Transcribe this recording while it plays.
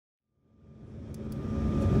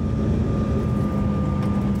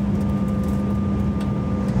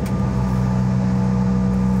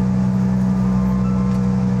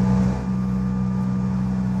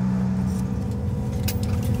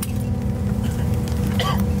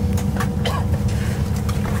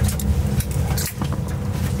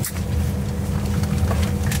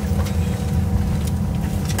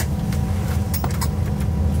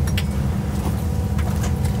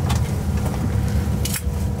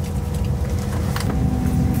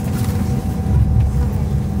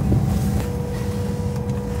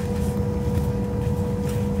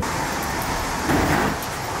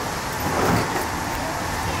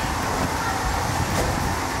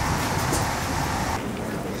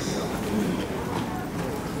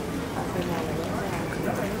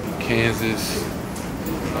Kansas.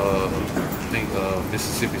 I think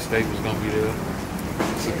Mississippi State was gonna be there.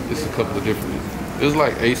 It's a couple of different. It was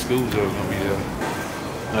like 8 schools that were gonna be there.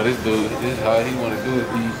 Now this dude, this is how he want to do it.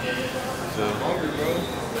 So hungry, bro.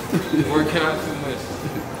 Working out too much.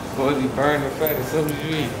 Boys, he burning the fat as soon as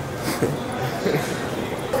you eat.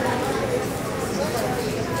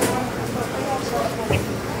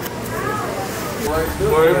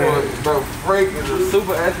 Boy, that boy, bro, Frank is a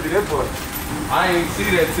super athlete. That boy, I ain't see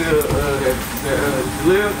that till that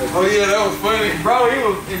live. Oh yeah, that was funny, bro. He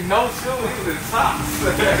was in no shoes. He was in socks.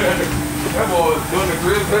 That boy was doing the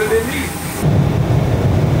grill better than me.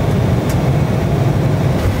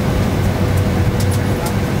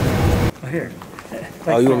 Here.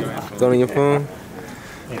 Oh, you want on your phone?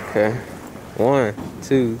 Okay. 1,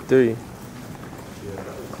 2, 3. Here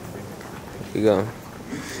you go.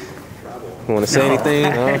 You want to say anything?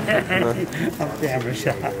 No? I'm camera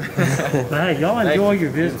shy. Hey, y'all enjoy your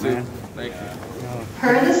visit, man. Thank you.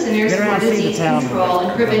 Per the Centers for Disease Control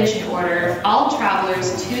and Prevention Order, all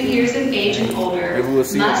travelers 2 years of age and older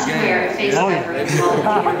must wear a face covering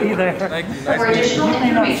while in the For additional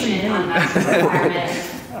information on mask requirements,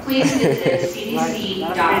 please visit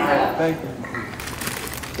cdc.gov. Thank you.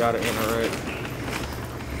 Gotta interact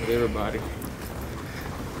with everybody.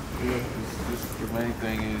 the main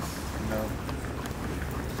thing is, you know,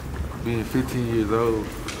 being 15 years old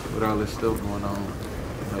with all this stuff going on,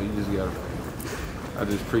 you know, you just gotta, I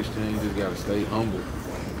just preach to him, you just gotta stay humble.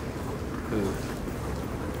 Because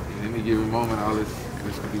at any given moment, all this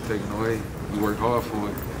can be taken away. You work hard for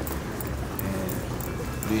it.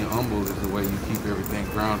 And being humble is the way you keep everything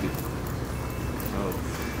grounded. So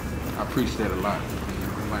I preach that a lot.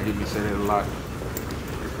 You might hear me say that a lot.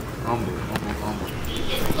 Humble, humble,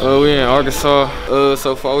 humble. We in Arkansas.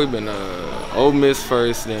 So far we've been Ole Miss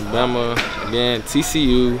first, then Bama, and then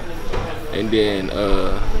TCU, and then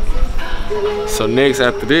so next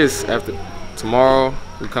after this, after tomorrow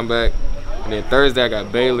we come back, and then Thursday I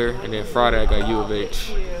got Baylor, and then Friday I got U of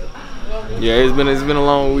H. Yeah, it's been a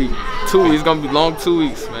long week. 2 weeks, it's gonna be long 2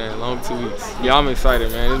 weeks, man. Long 2 weeks. Yeah, I'm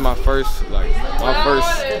excited, man. This is my first,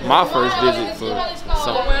 my first visit for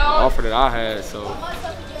some offer that I had, so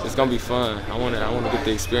it's gonna be fun. I wanna get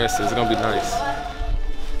the experience. It's gonna be nice.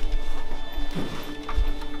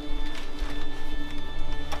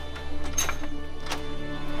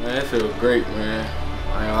 Man, it feels great, man.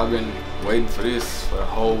 I've been waiting for this for a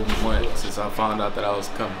whole month since I found out that I was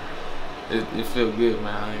coming. It feels good,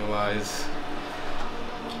 man. I ain't gonna lie.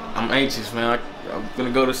 I'm anxious, man. I'm gonna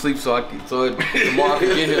go to sleep so tomorrow I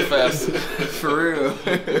can get here faster. For real.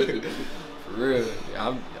 For real.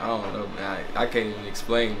 I don't know, man. I can't even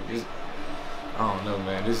explain this. I don't know,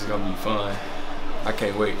 man. This is gonna be fun. I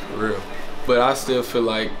can't wait, for real. But I still feel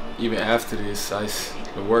like even after this,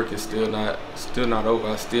 the work is still not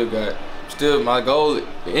over. My goal,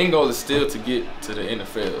 the end goal is still to get to the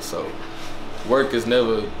NFL. So work is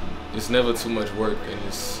never too much work, and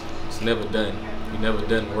it's never done. You're never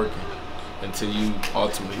done working until you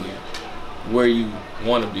ultimately where you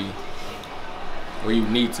want to be, where you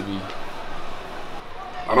need to be.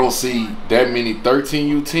 I don't see that many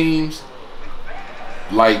 13U teams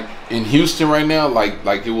like in Houston right now,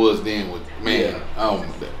 like it was then with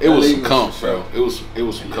it was some comp, bro. It was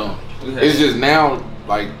some comp. It's just now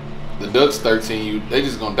like the Ducks 13U, they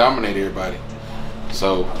just gonna dominate everybody.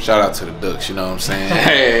 So shout out to the Ducks, you know what I'm saying?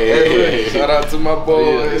 Hey, shout out to my boys.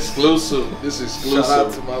 Yeah, exclusive. This is exclusive. Shout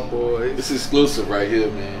out to my boys. This is exclusive right here,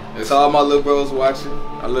 man. That's all my little bros watching.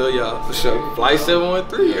 I love y'all for sure. Flight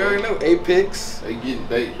 713, you already know. Apex.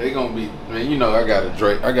 They gonna be, man. You know I gotta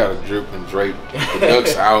drip and drape the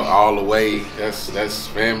Ducks out all the way. That's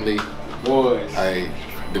family. Boys. Hey,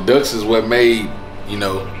 the Ducks is what made,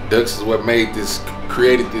 Ducks is what made this,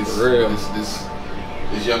 created this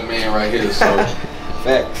this young man right here. So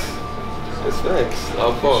facts. It's facts.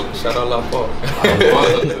 La Fog. Shout out La Fog.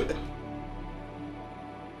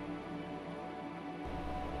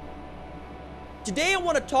 Today I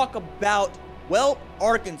want to talk about, well,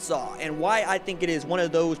 Arkansas, and why I think it is one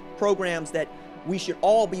of those programs that we should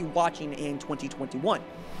all be watching in 2021.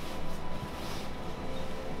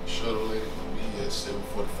 Shuttle lady will be at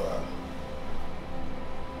 7:45.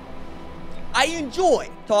 I enjoy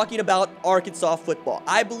talking about Arkansas football.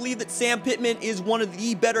 I believe that Sam Pittman is one of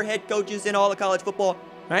the better head coaches in all of college football,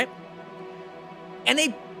 right? And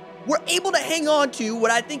they were able to hang on to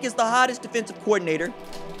what I think is the hottest defensive coordinator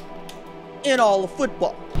in all of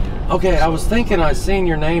football. Okay, I was thinking I seen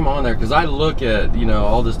your name on there because I look at,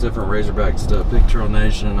 all this different Razorback stuff, Big Trail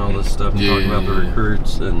Nation and all this stuff, and talking about the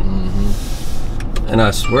recruits and And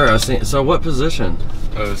I swear I seen. So what position?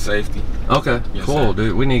 Safety. Okay, yes, cool, sir.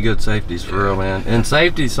 dude. We need good safeties for real, man. And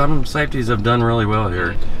safety, some safeties have done really well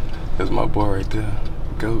here. That's my boy right there.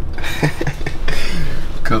 GOAT.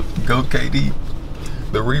 Go KD.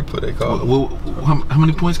 The Reaper, they call him. Well, how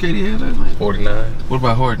many points KD had last night? 49. What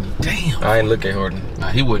about Harden? Damn. I ain't look at Harden. Nah,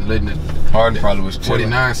 he wasn't letting it. Harden probably was chilling.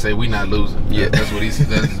 49 say we not losing. Yeah. That's what he said.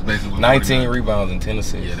 That's basically what 19 49. rebounds and 10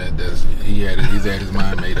 assists. Yeah, he's had his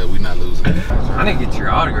mind made up. We not losing. I didn't get your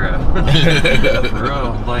autograph. For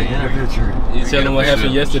real, like in a picture. You tell them what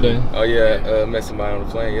happened yesterday. Oh yeah, met somebody on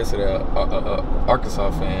the plane yesterday,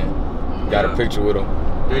 Arkansas fan. Got a picture with him.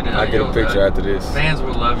 Dude, I get a picture after this. Fans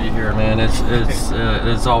will love you here, man.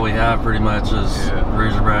 It's all we have pretty much is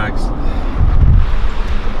Razorbacks.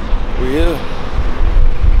 We here.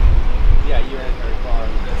 Yeah, you ain't very far.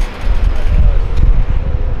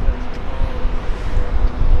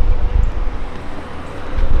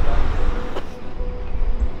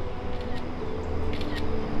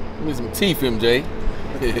 Give me some teeth, MJ.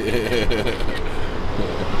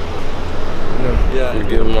 Yeah. We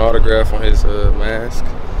give him an autograph on his mask.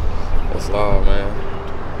 That's all, man.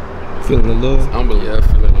 Feeling the love? Unbelievable. Yeah,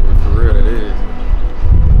 feeling it for real. It is.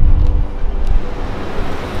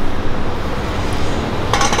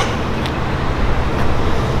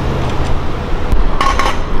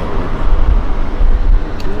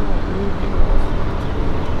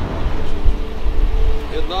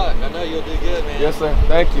 Good luck. I know you'll do good, man. Yes, sir.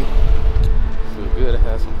 Thank you. Feel good to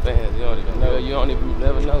have some fans. You don't even know. You don't even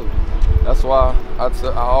never know. That's why I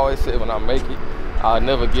always say when I make it, I'll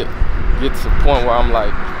never get to the point where I'm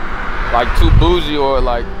like too bougie or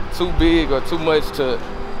like too big or too much to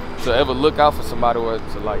ever look out for somebody or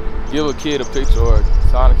to like give a kid a picture or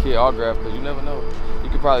sign a kid autograph, because you never know.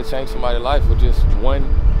 You could probably change somebody's life with just one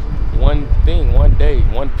thing, one day,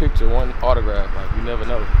 one picture, one autograph. Like, you never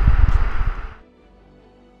know.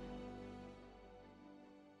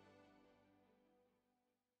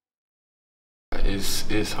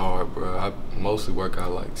 It's hard, bro. I mostly work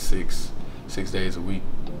out like six days a week,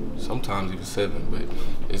 sometimes even 7, but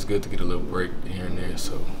it's good to get a little break here and there.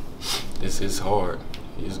 So it's hard.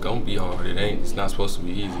 It's gonna be hard. It's not supposed to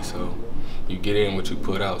be easy. So you get in what you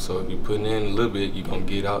put out. So if you're putting in a little bit, you're gonna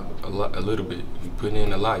get out a little bit. If you're putting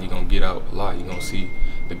in a lot, you're gonna get out a lot. You're gonna see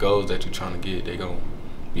the goals that you're trying to get. They're gonna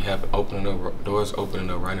be doors opening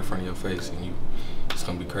up right in front of your face, and it's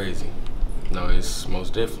gonna be crazy. No, it's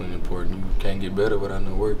most definitely important. You can't get better without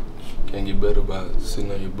no work. You can't get better by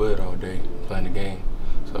sitting on your butt all day playing the game.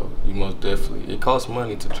 So you most definitely, it costs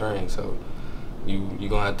money to train, so you're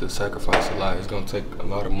gonna have to sacrifice a lot. It's gonna take a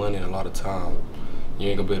lot of money and a lot of time. You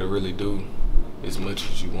ain't gonna be able to really do as much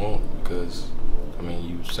as you want, because I mean,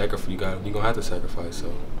 you're gonna have to sacrifice.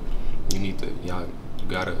 So you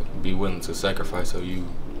gotta be willing to sacrifice, so you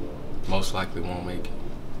most likely won't make it.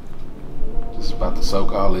 Just about to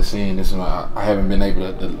soak all this in. I haven't been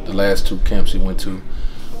able to, the last 2 camps he went to,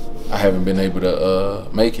 I haven't been able to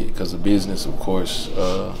make it because of business, of course,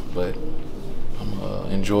 but I'm gonna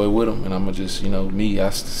enjoy with him, and I'm gonna just, I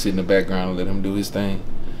sit in the background and let him do his thing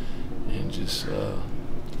and just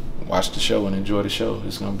watch the show and enjoy the show.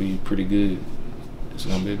 It's gonna be pretty good. It's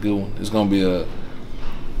gonna be a good one. It's gonna be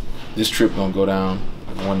this trip gonna go down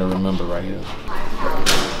one to remember right here.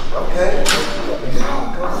 Okay.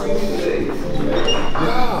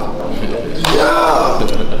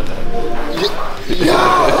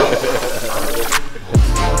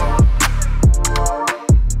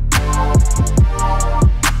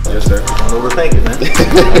 Yes, sir. Don't overthink it, man.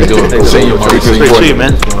 How you doing? Appreciate you,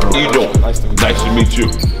 man. How you doing? Nice to meet you.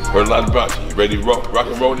 Heard a lot about you. You ready to rock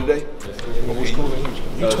and roll today?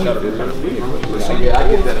 Yeah, I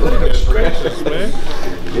get that a lot.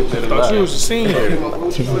 Thought you was a senior.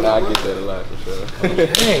 Nah, I get that a lot for sure.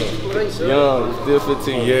 Dang. Young, still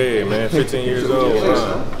 15. Yeah, man, 15 years old.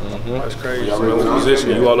 That's crazy. What position?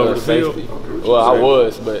 You all over the field? Well, I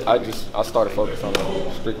was, but I started focusing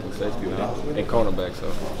on strictly safety and cornerback.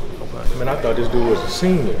 So. Man, I thought this dude was a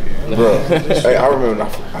senior. Bro, hey, I remember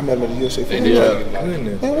I met him at the USA football. Yeah.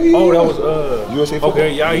 Goodness. Oh, that was USA football.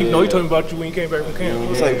 Okay, yeah, he told me about you when you came back from camp. I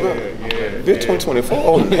was like, bro, this 2024.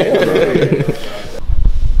 Oh, hell, bro.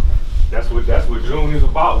 That's what June is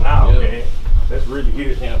about now, man. Let's really get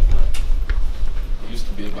it down. It used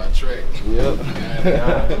to be about track. Yep.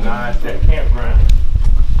 Nah, it's that campground.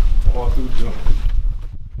 All through June.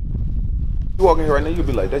 You walk in here right now, you'll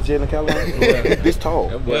be like, that's Jalen Callahan? This tall.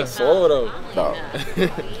 That boy slow though. Dog.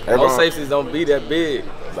 Most safeties don't be that big.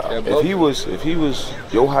 If he was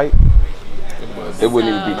your height, it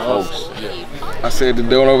wouldn't even be close. I said that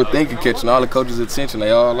don't overthink it, catching all the coaches' attention.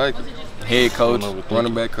 They all like it. head coach,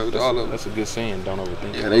 running back coach, all of them. That's a good saying. Don't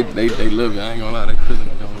overthink. Yeah, they love it. I ain't gonna lie, they feeling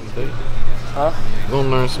it. Don't overthink. Huh? You're gonna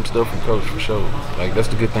learn some stuff from coach for sure. Like that's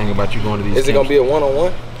the good thing about you going to these. Is it gonna be a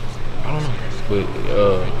one-on-one? I don't know, but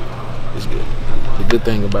it's good. The good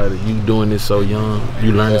thing about it, you doing this so young,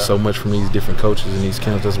 you learning so much from these different coaches in these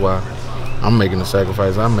camps. That's why I'm making the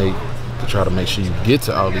sacrifice I make to try to make sure you get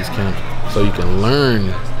to all these camps so you can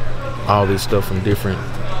learn all this stuff from different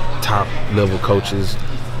top level coaches,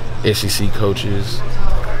 SEC coaches.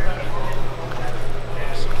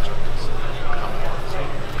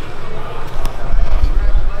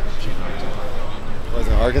 Was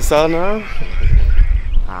in Arkansas now?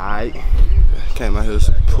 Alright. Came out here to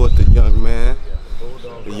support the young man.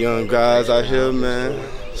 The young guys out here, man.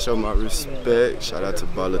 Show my respect. Shout out to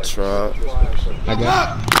Butler Tribe. I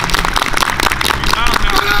got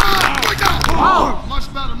Much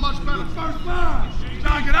better, much better. First man.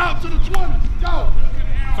 John, get out to the 20. Go.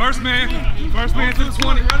 First man to the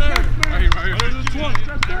 20. Right there. Right here. To the 20.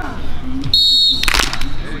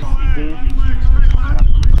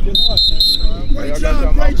 Great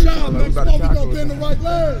job, man. Next one, we gonna bend the right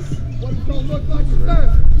leg. What it's gonna look like is that.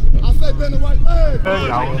 I say bend the right leg.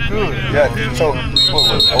 Yeah, so what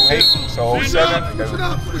was 08? So 07,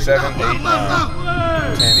 7, 8,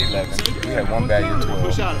 9, 10, 11. We had one bad year,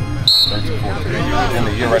 12, 13, 14. And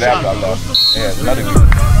the year right after I left, they had another year.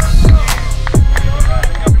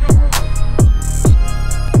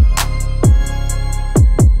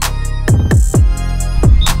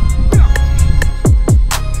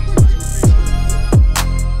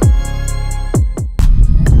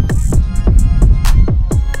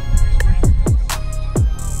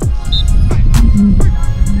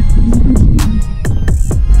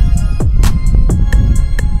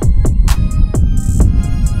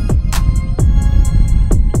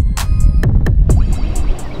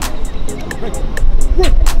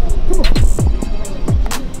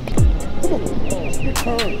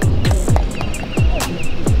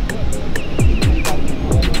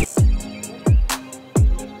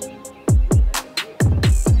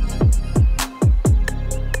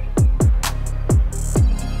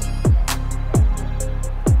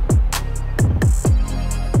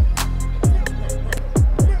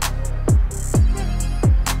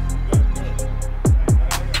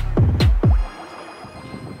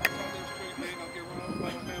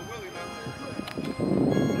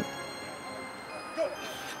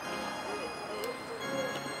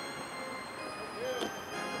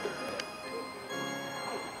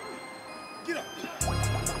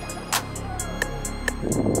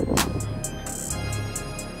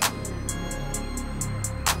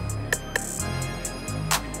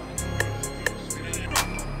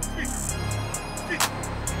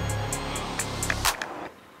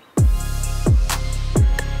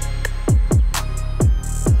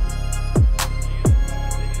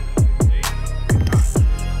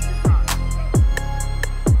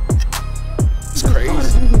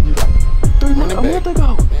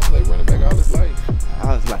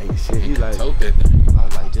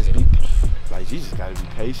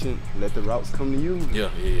 Let the routes come to you. Yeah,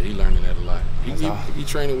 he learning that a lot. He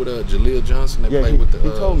training with Jaleel Johnson that played with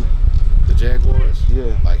the Jaguars.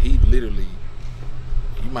 Yeah, like he literally,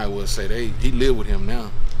 you might well say he live with him now.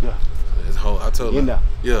 Yeah, his whole. I told him,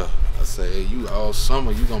 yeah, I say, hey, you all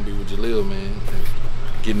summer you gonna be with Jaleel, man, and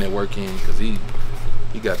getting that work in because he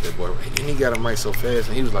got that boy, and he got him right so fast,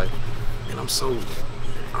 and he was like, man, I'm so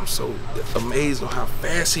amazed on how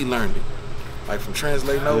fast he learned it. Like from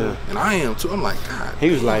translating over, and I am too. I'm like, God.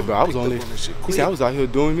 He was like, bro, I was on this. He said I was out here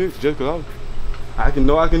doing this just because I can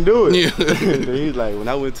do it. Yeah. He's like, when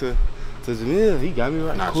I went to Jaleel, he got me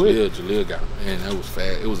right quick. Jaleel got me, man. That was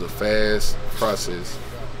fast. It was a fast process.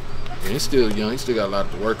 And he's still young. He still got a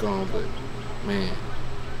lot to work on, but man,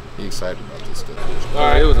 he's excited about this stuff. All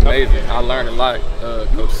right, it was amazing. I learned a lot.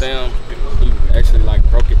 Coach Sam, he actually like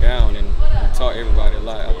broke it down and taught everybody a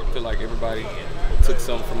lot. I feel like everybody took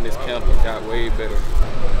something from this camp and got way better.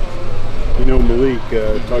 You know, Malik,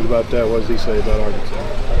 talk about that. What does he say about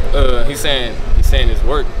Arkansas? He's saying it's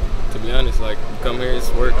work. To be honest, like you come here,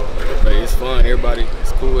 it's work, but it's fun. Everybody,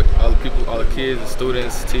 it's cool. All the people, all the kids, the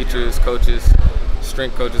students, teachers, coaches,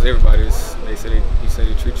 strength coaches, everybody. He said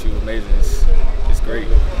they treat you amazing. It's great.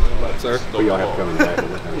 Sir? Who y'all have coming back?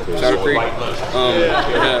 Charter Creek. We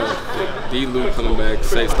have D-Luke coming back,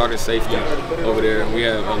 starting safety over there. And we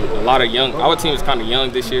have a lot of young. Our team is kind of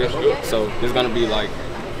young this year, so there's gonna be a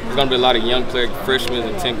lot of young players, freshmen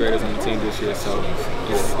and 10th graders on the team this year. So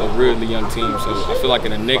it's a really young team. So I feel like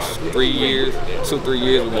in the next 3 years, 2-3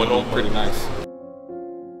 years, we're gonna be pretty nice.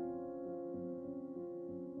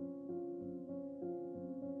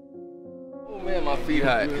 Oh man, my feet you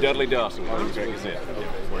hot. Dudley Dawson.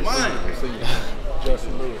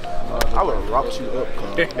 I would have rocked you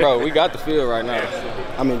up, bro. We got the field right now.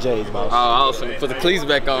 I'm in Jay's, boss. Oh, awesome. Put the cleats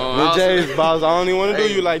back on. I'm in Jay's, boss. I don't even want to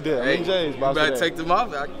do you like that. Hey, I'm in Jay's, boss. You better take them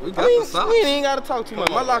off. We got the socks. We ain't got to talk too much.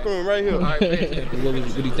 My locker room right here. What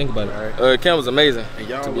do you think about it? Cam was amazing,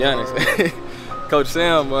 to be honest. Coach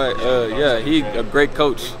Sam, yeah, he a great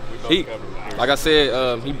coach. He, like I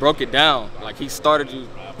said, he broke it down. Like he started you.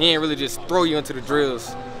 He ain't really just throw you into the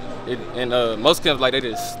drills. Most camps, like, they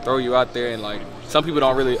just throw you out there, and like some people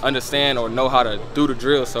don't really understand or know how to do the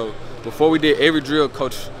drill. So before we did every drill,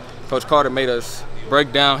 Coach Carter made us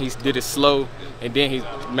break down. He did it slow, and then he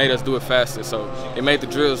made us do it faster. So it made the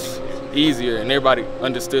drills easier, and everybody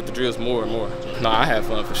understood the drills more and more. No, I had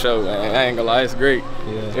fun for sure. I ain't gonna lie, it's great.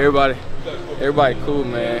 Yeah. Everybody cool,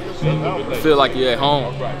 man. I feel like you're at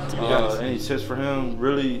home, to be honest. Any tips for him?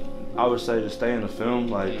 Really, I would say just stay in the film.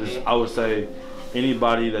 Like, I would say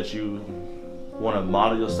anybody that you want to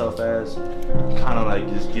model yourself as, kind of like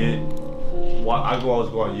just get. I always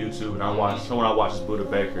go on YouTube and I watch. Someone I watch is Buddha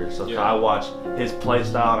Baker, so I watch his play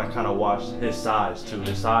style and I kind of watch his size too.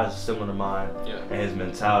 His size is similar to mine, and his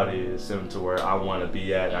mentality is similar to where I want to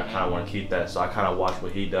be at. And I kind of want to keep that, so I kind of watch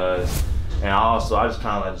what he does, and I just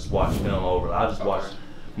kind of like just watch film over. I just watch.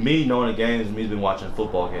 Me knowing the games, me been watching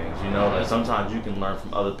football games, you know, like sometimes you can learn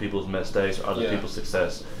from other people's mistakes or other people's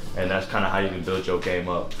success, and that's kind of how you can build your game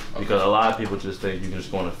up. Because a lot of people just think you can just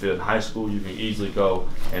go on the field. In high school, you can easily go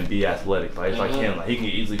and be athletic. Like it's like him, like he can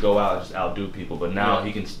easily go out and just outdo people. But now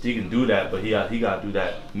he can do that, but he got to do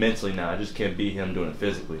that mentally now. It just can't be him doing it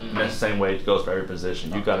physically. And that's the same way it goes for every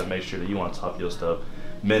position. You got to make sure that you want to top your stuff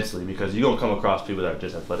mentally, because you're gonna come across people that are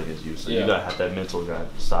just athletic as you. So you gotta have that mental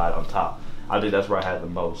side on top. I think that's where I had the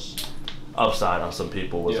most upside on some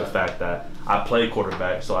people was the fact that I played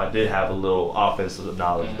quarterback, so I did have a little offensive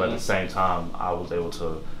knowledge, but at the same time, I was able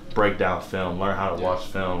to break down film, learn how to watch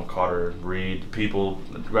film. Carter, Reed, people,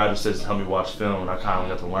 graduate students helped me watch film, and I kind of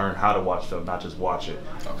got to learn how to watch film, not just watch it.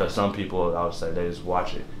 Because some people, I would say, they just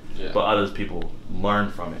watch it, but others people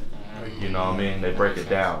learn from it. You know what I mean? They break it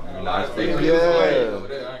down. You know,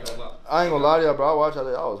 I ain't gonna lie to y'all, bro. I watched that.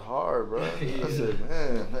 I was hard, bro. I said,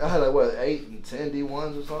 man, I had like what 8 and 10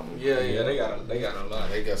 D1s or something. Yeah, they got a lot. They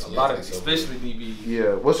got a lot of, especially DBs.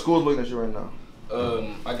 Yeah. What school's looking at you right now?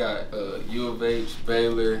 I got U of H,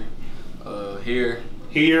 Baylor, here.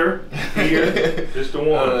 Just the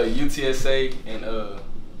one. UTSA and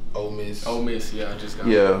Ole Miss. Ole Miss, yeah, I just got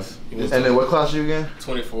Ole Miss. And then what class are you again?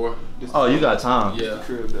 24. Oh, you got time. Yeah.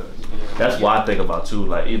 That's what I think about too.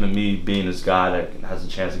 Like even me being this guy that has a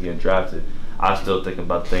chance of getting drafted, I still think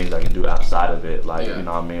about things I can do outside of it. Like you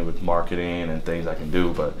know what I mean, with marketing and things I can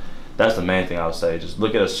do. But that's the main thing I would say. Just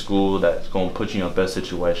look at a school that's going to put you in the best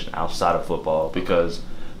situation outside of football, because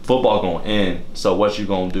football going to end. So what you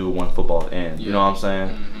going to do when football ends? You know what I'm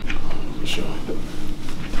saying? For sure.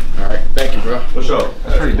 All right, thank you, bro. For sure.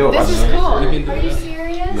 That's pretty dope. This is cool. Are you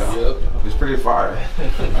serious? Yeah. It's pretty fire.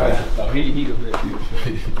 He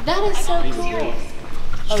That is so cool.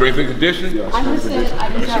 Strength and conditioning? I'm just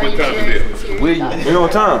are you serious? We on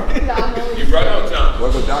time. You right on time.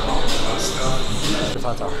 What's the doctor?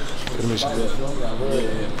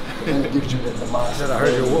 I said I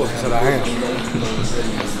heard your voice. I said I am.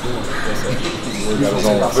 We got his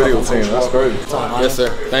own video team. That's crazy. Yes, sir.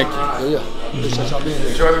 Thank you. Yeah. Appreciate y'all being here.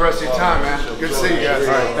 Enjoy the rest of your time, man. Good to see you guys.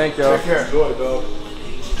 All right, thank y'all. Take care. Enjoy it, dog. What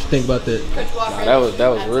you think about that? That was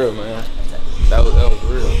real, man. That was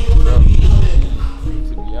real. Bro.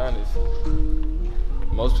 To be honest,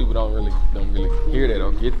 most people don't really hear that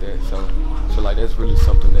or get that. So I feel like that's really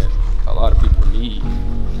something that a lot of people need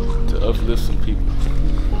to uplift some people.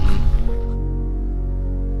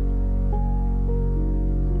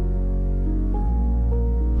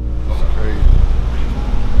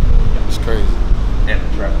 It's crazy. And the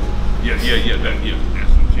traffic.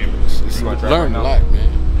 That's Learn a lot, man.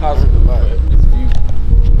 How's it a lot? It's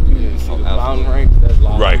you see the mountain range, that's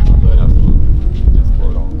live. Right.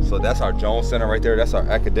 So that's our Jones Center right there. That's our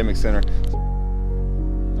academic center.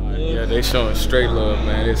 Yeah, they showing straight love,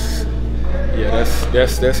 man. That's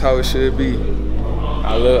how it should be.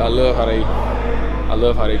 I love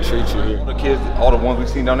how they treat you here. All the kids, all the ones we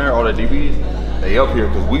seen down there, all the DBs, they up here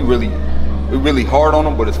because we really hard on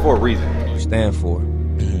them, but it's for a reason. You stand for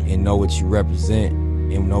and know what you represent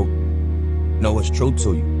and know what's true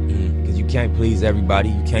to you. Because you can't please everybody,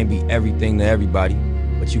 you can't be everything to everybody,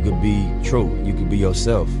 but you could be true. You could be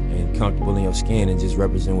yourself and comfortable in your skin and just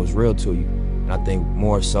represent what's real to you. And I think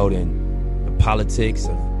more so than the politics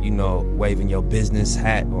of, you know, waving your business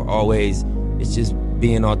hat or always, it's just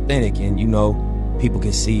being authentic. And, you know, people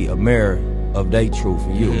can see a mirror of their truth,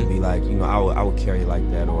 and you be like, you know, I would carry it like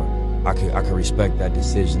that, or I could respect that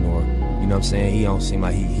decision, or you know what I'm saying. He don't seem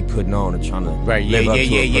like he putting on or trying to live up to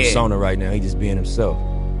a persona right now. He just being himself.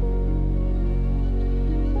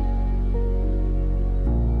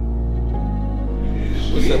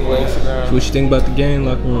 What's up, boy? Instagram? So what you think about the game,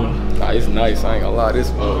 locker room? Nah, it's nice. I ain't gonna lie. This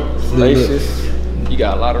spacious. You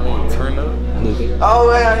got a lot of room to turn up. Oh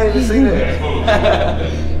man, I didn't even see that.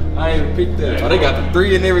 I ain't even peeked that. Oh, they got the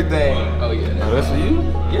 3 and everything. Oh yeah, that's for you.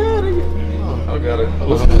 Yeah, they got. Oh, I got it.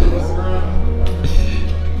 What's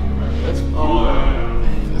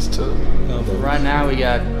That's tough. Right now we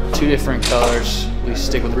got 2 different colors. We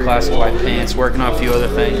stick with the classic white pants, working on a few other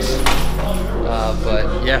things.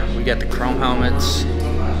 But yeah, we got the chrome helmets,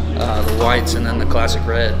 the whites, and then the classic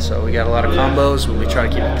red. So we got a lot of combos, but we try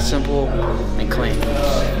to keep it simple and clean.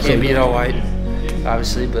 Can't beat all white,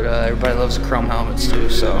 obviously, but everybody loves the chrome helmets too.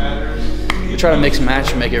 So we try to mix and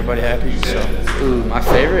match and make everybody happy. So, ooh, my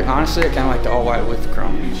favorite, honestly, I kind of like the all white with the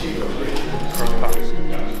chrome.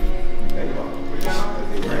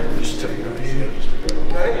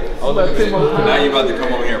 Now you about to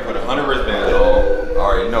come over here and put 100 wristbands on. I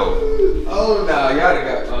already know. Oh no, y'all done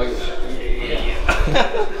got. Oh yeah.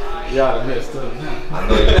 Y'all done messed up. I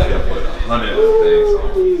know you gotta put 100 things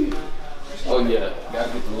on. Oh yeah, gotta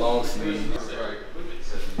get the long sleeves.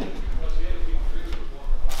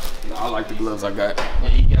 No, I like the gloves I got.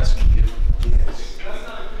 Yeah, you got some good.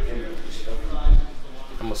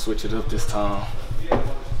 I'm gonna switch it up this time.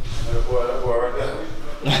 That boy right there.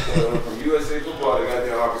 From USA football, they got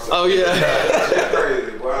their Arkansas. Oh yeah. That's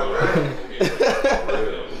crazy, boy.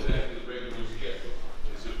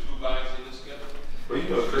 But you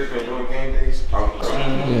know, Chris been doing game days.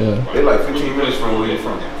 Yeah. They like 15 minutes from where you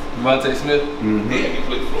from. Devontae Smith.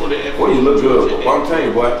 Boy, you look good. Well, I'm telling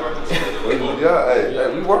you, boy. Yeah,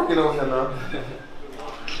 hey, we working on him now.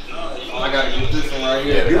 I gotta get this one right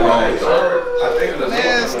here. I think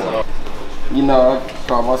that's you know, I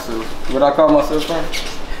call myself. What I call myself from?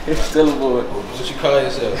 Still a boy. What you call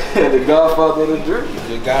yourself? The Godfather of the Drip.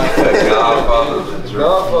 The Godfather of the Drip.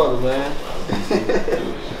 Godfather, man.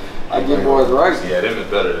 I get boys right. Yeah, them is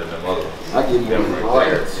better than them other ones. I get them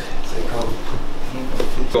right.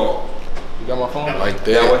 Go. You got my phone? I like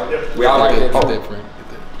that. I like that too. Get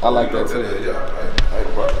that. I like that too. Yeah.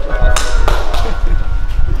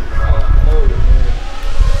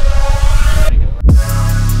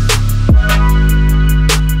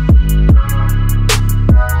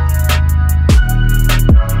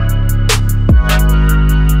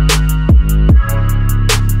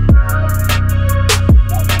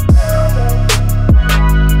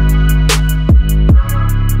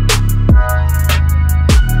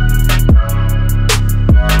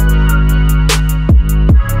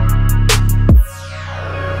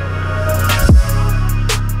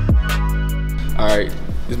 Alright,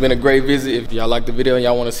 it's been a great visit. If y'all like the video and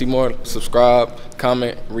y'all want to see more, subscribe,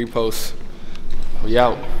 comment, repost. We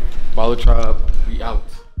out. Follow Tribe. We out.